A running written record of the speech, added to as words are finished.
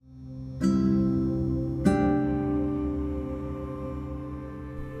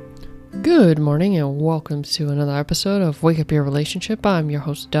Good morning and welcome to another episode of Wake Up Your Relationship. I'm your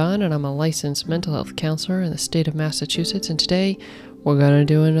host Don and I'm a licensed mental health counselor in the state of Massachusetts, and today we're going to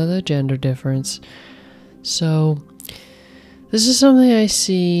do another gender difference. So this is something I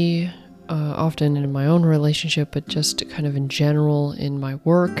see often in my own relationship, but just kind of in general in my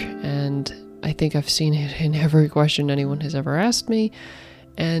work, and I think I've seen it in every question anyone has ever asked me,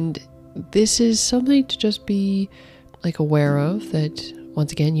 and this is something to just be aware of, that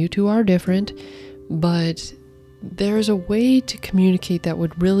once again, you two are different, but there's a way to communicate that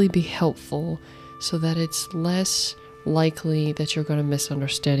would really be helpful so that it's less likely that you're going to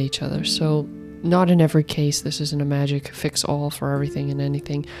misunderstand each other. So not in every case, this isn't a magic fix-all for everything and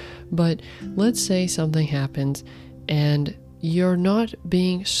anything, but let's say something happens and you're not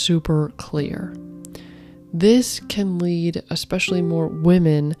being super clear. This can lead, especially more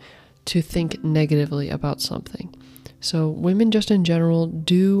women, to think negatively about something. So women just in general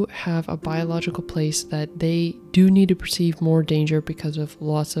do have a biological place that they do need to perceive more danger because of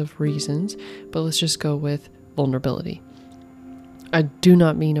lots of reasons, but let's just go with vulnerability. I do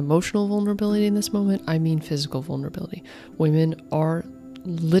not mean emotional vulnerability in this moment, I mean physical vulnerability. Women are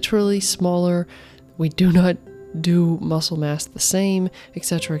literally smaller, we do not do muscle mass the same,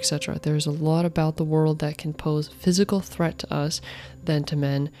 etc., etc. There's a lot about the world that can pose physical threat to us than to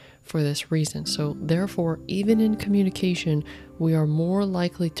men for this reason. So therefore, even in communication, we are more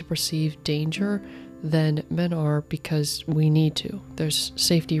likely to perceive danger than men are because we need to. There's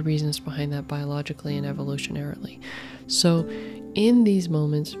safety reasons behind that biologically and evolutionarily. So in these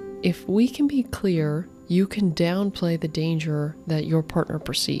moments, if we can be clear, you can downplay the danger that your partner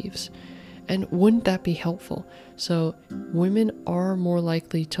perceives. And wouldn't that be helpful? So women are more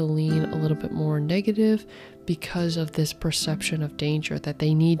likely to lean a little bit more negative because of this perception of danger that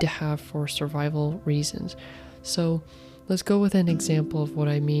they need to have for survival reasons. So let's go with an example of what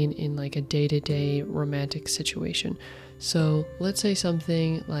I mean in a day-to-day romantic situation. So let's say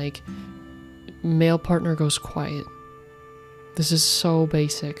something like male partner goes quiet. This is so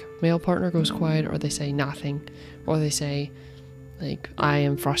basic. Male partner goes quiet, or they say nothing, or they say I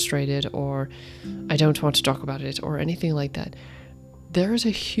am frustrated, or I don't want to talk about it, or anything like that. There is a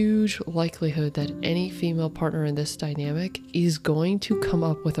huge likelihood that any female partner in this dynamic is going to come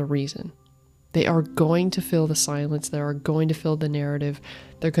up with a reason. They are going to fill the silence, they are going to fill the narrative,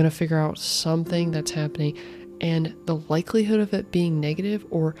 they're going to figure out something that's happening, and the likelihood of it being negative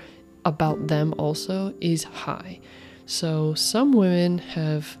or about them also is high. So some women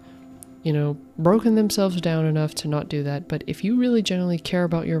have broken themselves down enough to not do that. But if you really genuinely care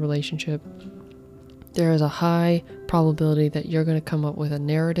about your relationship, there is a high probability that you're going to come up with a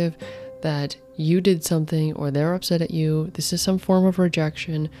narrative that you did something or they're upset at you. This is some form of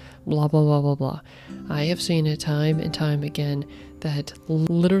rejection, blah, blah, blah, blah, blah. I have seen it time and time again that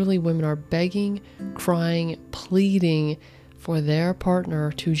literally women are begging, crying, pleading for their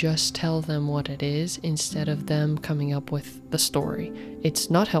partner to just tell them what it is instead of them coming up with the story. It's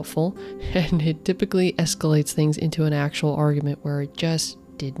not helpful, and it typically escalates things into an actual argument where it just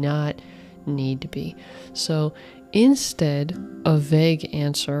did not need to be. So instead of vague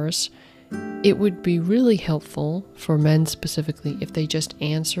answers, it would be really helpful for men specifically if they just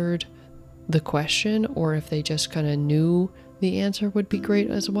answered the question, or if they just kind of knew the answer would be great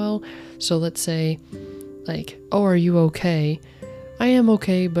as well. So let's say oh, are you okay? I am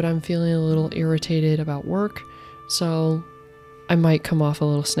okay, but I'm feeling a little irritated about work, so I might come off a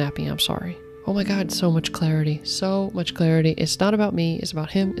little snappy. I'm sorry. Oh my God, so much clarity, so much clarity. It's not about me, it's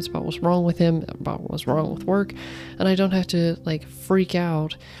about him, it's about what's wrong with him, about what's wrong with work, and I don't have to freak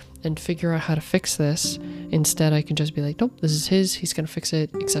out and figure out how to fix this. Instead, I can just be nope, this is he's gonna fix it,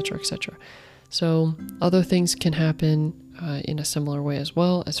 etc., etc. So other things can happen in a similar way as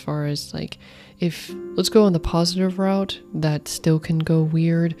well, as far as if let's go on the positive route, that still can go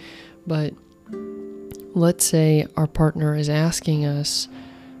weird, but let's say our partner is asking us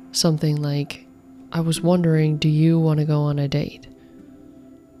something like, I was wondering, do you want to go on a date?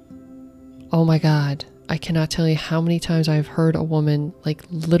 Oh my God, I cannot tell you how many times I've heard a woman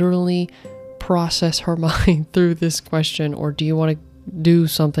literally process her mind through this question, or do you want to do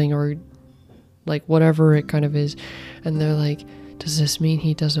something, or whatever it kind of is, and they're does this mean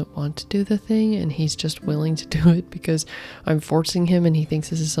he doesn't want to do the thing and he's just willing to do it because I'm forcing him and he thinks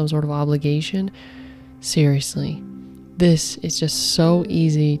this is some sort of obligation? Seriously, this is just so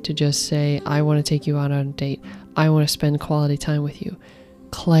easy to just say, I want to take you out on a date, I want to spend quality time with you.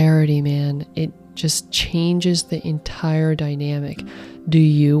 Clarity, man, it just changes the entire dynamic. Do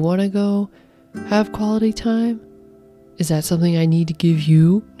you want to go have quality time? Is that something I need to give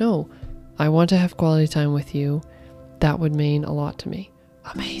you? No, I want to have quality time with you. That would mean a lot to me.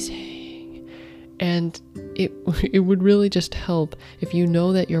 Amazing. And it would really just help if you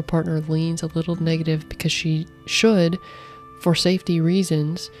know that your partner leans a little negative because she should, for safety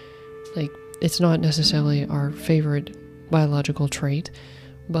reasons. Like, it's not necessarily our favorite biological trait,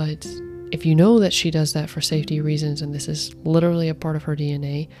 but if you know that she does that for safety reasons and this is literally a part of her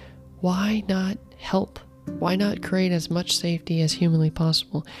DNA, why not help? Why not create as much safety as humanly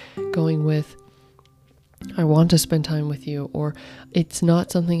possible? Going with, I want to spend time with you, or it's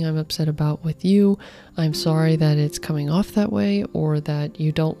not something I'm upset about with you. I'm sorry that it's coming off that way, or that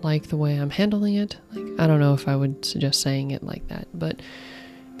you don't like the way I'm handling it. Like, I don't know if I would suggest saying it like that, but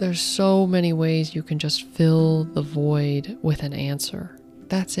there's so many ways you can just fill the void with an answer.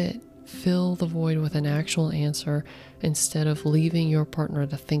 That's it. Fill the void with an actual answer instead of leaving your partner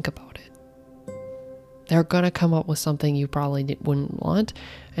to think about it. They're going to come up with something you probably wouldn't want,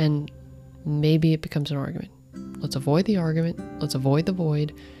 and maybe it becomes an argument. Let's avoid the argument, let's avoid the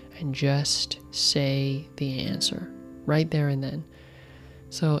void, and just say the answer right there and then.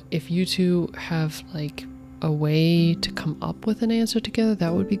 So if you two have like a way to come up with an answer together,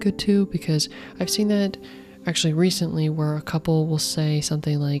 that would be good too, because I've seen that actually recently where a couple will say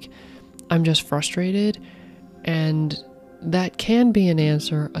something like, I'm just frustrated, and that can be an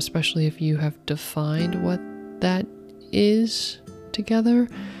answer, especially if you have defined what that is together.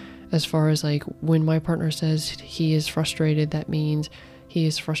 As far as like when my partner says he is frustrated, that means he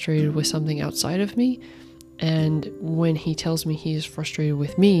is frustrated with something outside of me. And when he tells me he is frustrated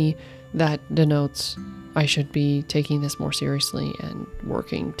with me, that denotes I should be taking this more seriously and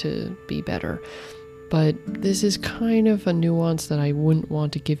working to be better. But this is kind of a nuance that I wouldn't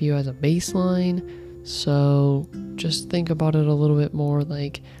want to give you as a baseline. So just think about it a little bit more,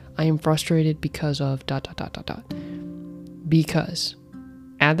 like, I am frustrated because of ... Because.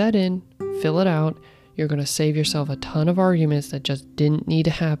 Add that in, fill it out. You're going to save yourself a ton of arguments that just didn't need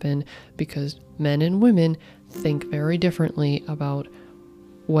to happen, because men and women think very differently about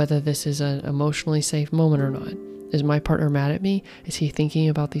whether this is an emotionally safe moment or not. Is my partner mad at me? Is he thinking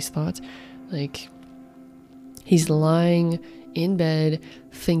about these thoughts? Like, he's lying in bed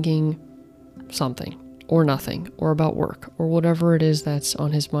thinking something or nothing, or about work, or whatever it is that's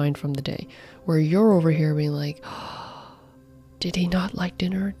on his mind from the day, where you're over here being like, did he not like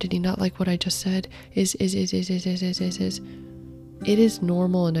dinner? Did he not like what I just said? It is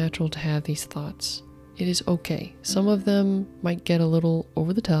normal and natural to have these thoughts. It is okay. Some of them might get a little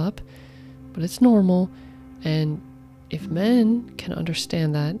over the top, but it's normal. And if men can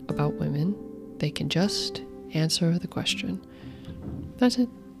understand that about women, they can just answer the question. That's it.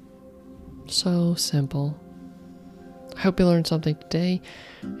 So simple. I hope you learned something today,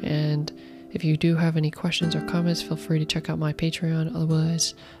 and if you do have any questions or comments, feel free to check out my Patreon.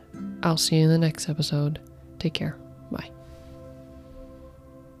 Otherwise, I'll see you in the next episode. Take care. Bye.